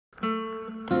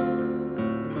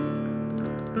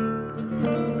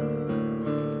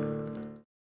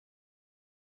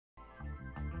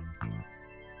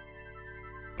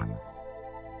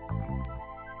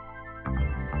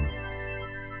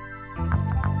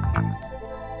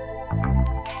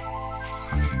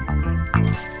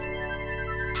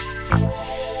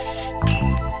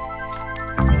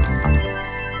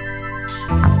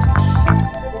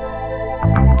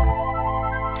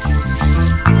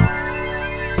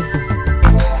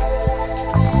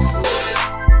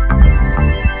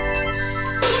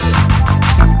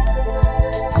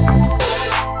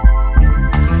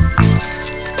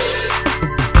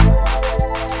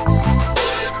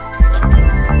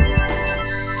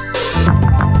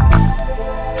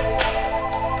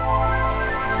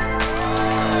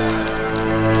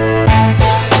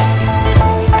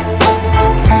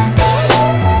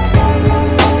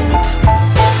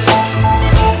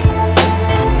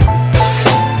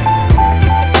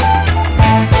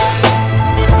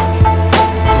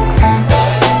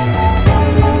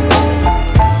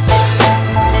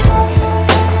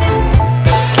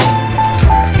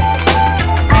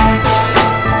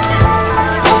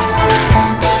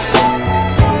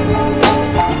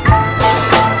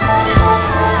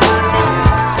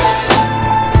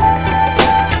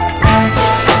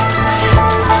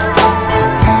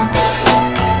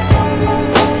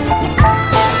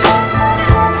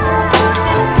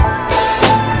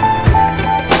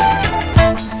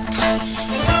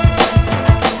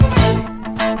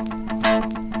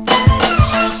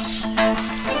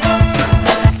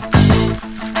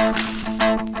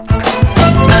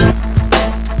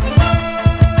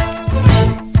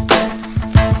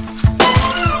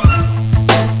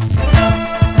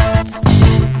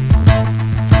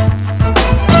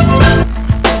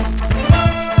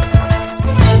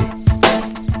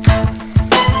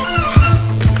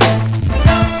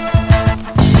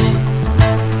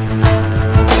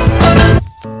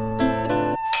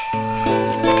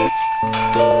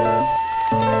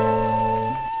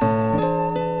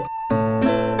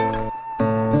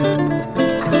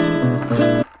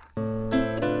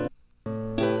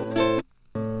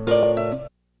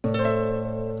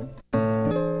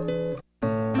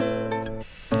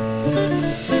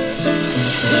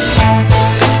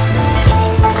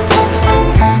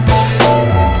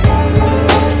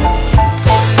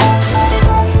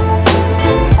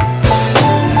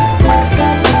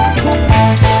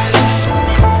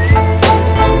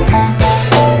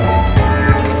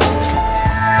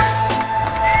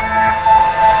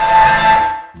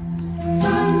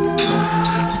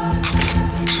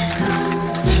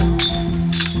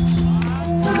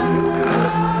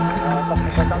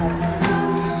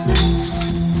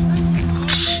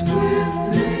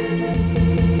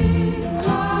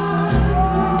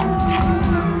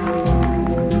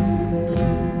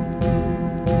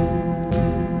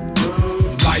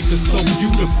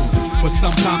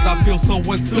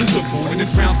unsuitable, and it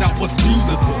drowns out what's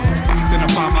musical. Then I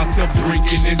find myself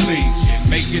drinking and thinking,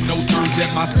 making no turns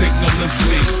at my signal of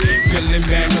sleep. Feeling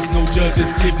bad cause no judge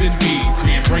is giving me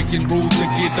 10, breaking rules to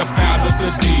get up out of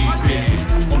the deep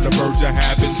end. On the verge of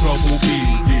having trouble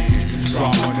being,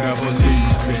 drama never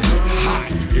leaving.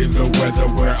 Hot is the weather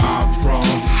where I'm from.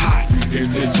 Hot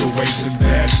is situations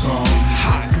that come.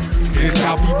 Hot is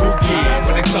how people get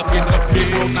when they stuck in the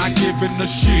pit or not giving a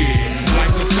shit.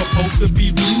 Life is supposed to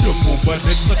be beautiful, but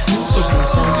it's a crucible,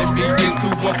 turning me into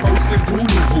a person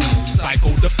brutal.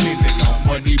 Psycho dependent on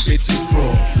money, bitches,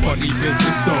 drugs, funny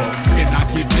business stuff. Can I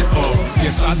give it up?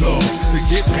 Yes, I love to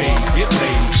get paid, get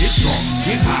laid, get drunk,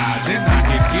 get high, then I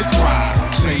get dry.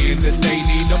 Saying that they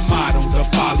need a model to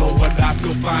follow, but I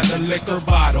still find a liquor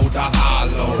bottle to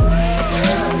hollow.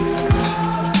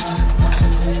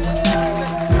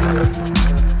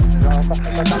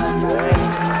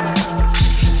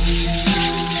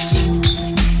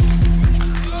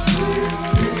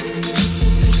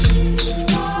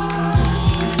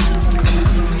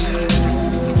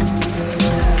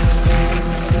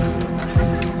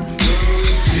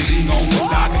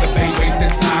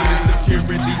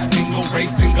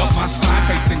 Racing up my spine,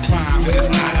 facing crime with a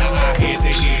line out my head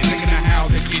to head, thinking of how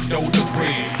to get dough to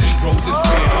bread. Roses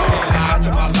red, all the lies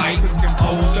of my life is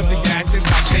composed of the actions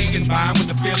I take and bind with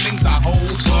the feelings I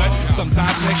hold. But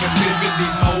sometimes negativity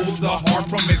molds a heart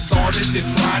from it started,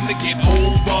 just trying to get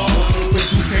over. But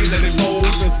you can't let it mold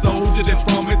the soldier that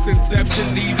from its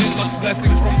inception needed much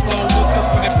blessings from clovers. Cause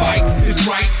when it bites, it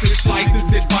strikes, it slices,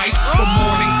 it bites. From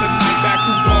morning to night, back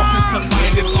to darkness to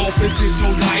light. Its office is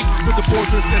your light, with the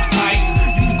fortress that's tight.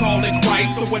 You can call it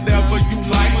Christ or whatever you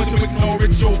like, but to ignore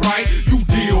it, you're right. You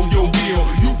deal your will,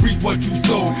 you reap what you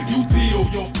sow, you deal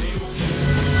your will.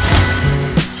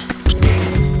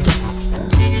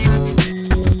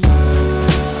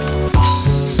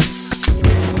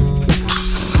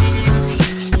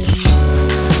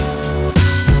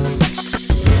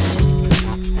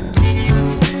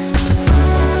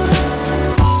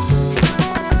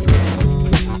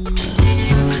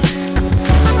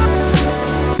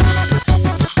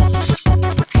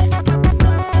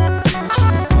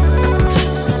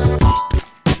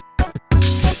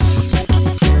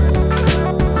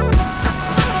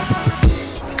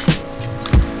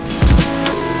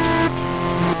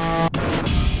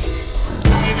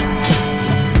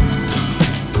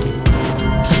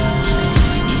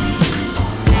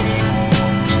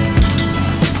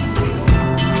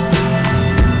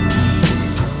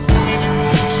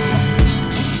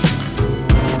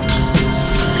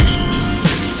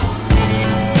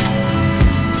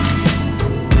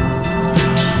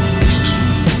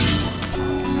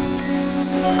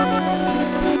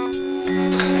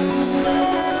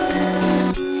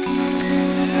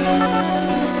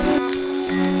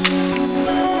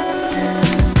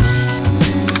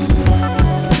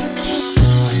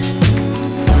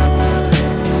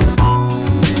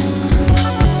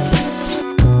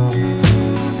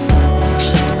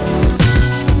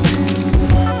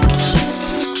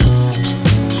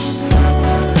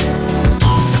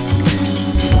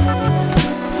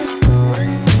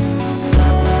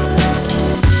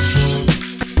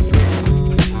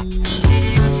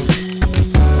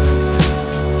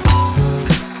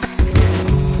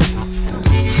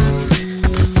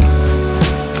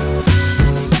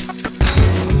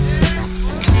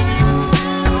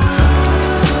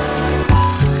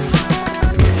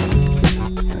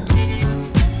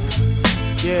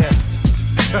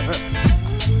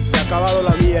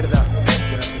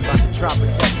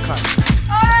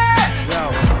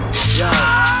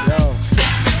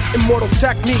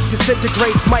 technique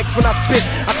disintegrates mics when I spit.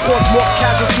 I cause more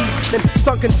casualties than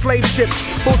sunken slave ships.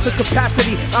 Full to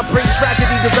capacity, I bring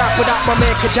tragedy to rap without my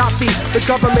man Gaddafi. The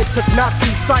government took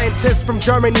Nazi scientists from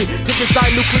Germany to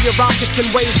design nuclear rockets and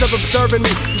ways of observing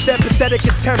me. Cause their pathetic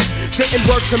attempts didn't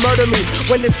work to murder me.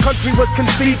 When this country was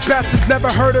conceived, bastards never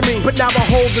heard of me. But now I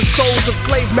hold the souls of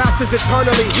slave masters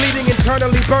eternally, bleeding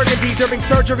internally, burgundy during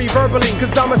surgery verbally.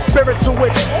 Cause I'm a spiritual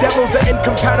witch, devils are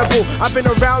incompatible. I've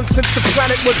been around since the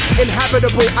planet was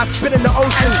inhabitable. I spit in the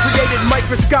ocean, created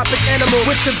microscopic animals,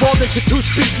 which evolved into two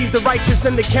species, the righteous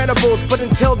and the cannibals. But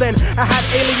until then, I had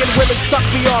alien women suck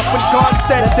me off. When God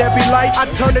said that there be light, I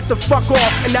turned it the fuck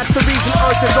off. And that's the reason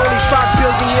Earth is only 5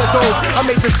 billion years old. I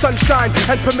made the sun shine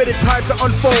and permitted time to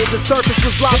unfold. The surface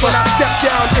was lava, when I stepped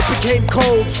down, it became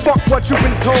cold. Fuck what you've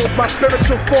been told. My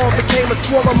spiritual form became a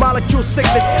swarm of molecule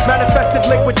sickness, manifested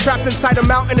liquid trapped inside a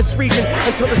mountainous region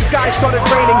until the sky started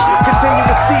raining.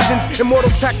 Continuous seasons,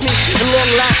 immortal technique, and long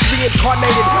last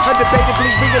reincarnated, undebatably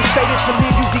reinstated to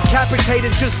leave you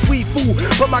decapitated. Just sweet food,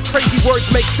 but my crazy words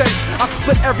make sense. I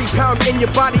split every pound in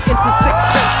your body into 6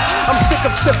 pence. I'm sick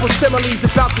of simple similes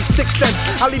about the 6th sense.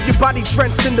 I leave your body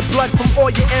drenched in the blood from all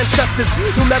your ancestors.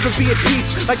 You'll never be at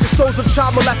peace like the souls of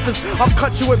child molesters. I'll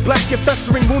cut you and bless your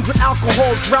festering wounds with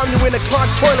alcohol, drown you in a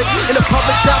clogged toilet in a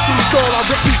public bathroom stall. I'll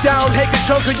rip you down, take a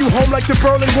chunk of you home like the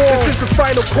Berlin Wall. This is the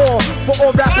final call for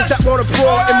all rappers that wanna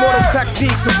brawl. Immortal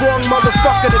technique, the wrong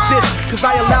motherfucker to diss. Cause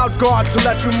I allowed God to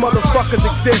let you motherfuckers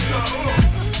exist.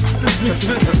 We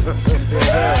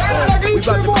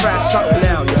about to crash something now.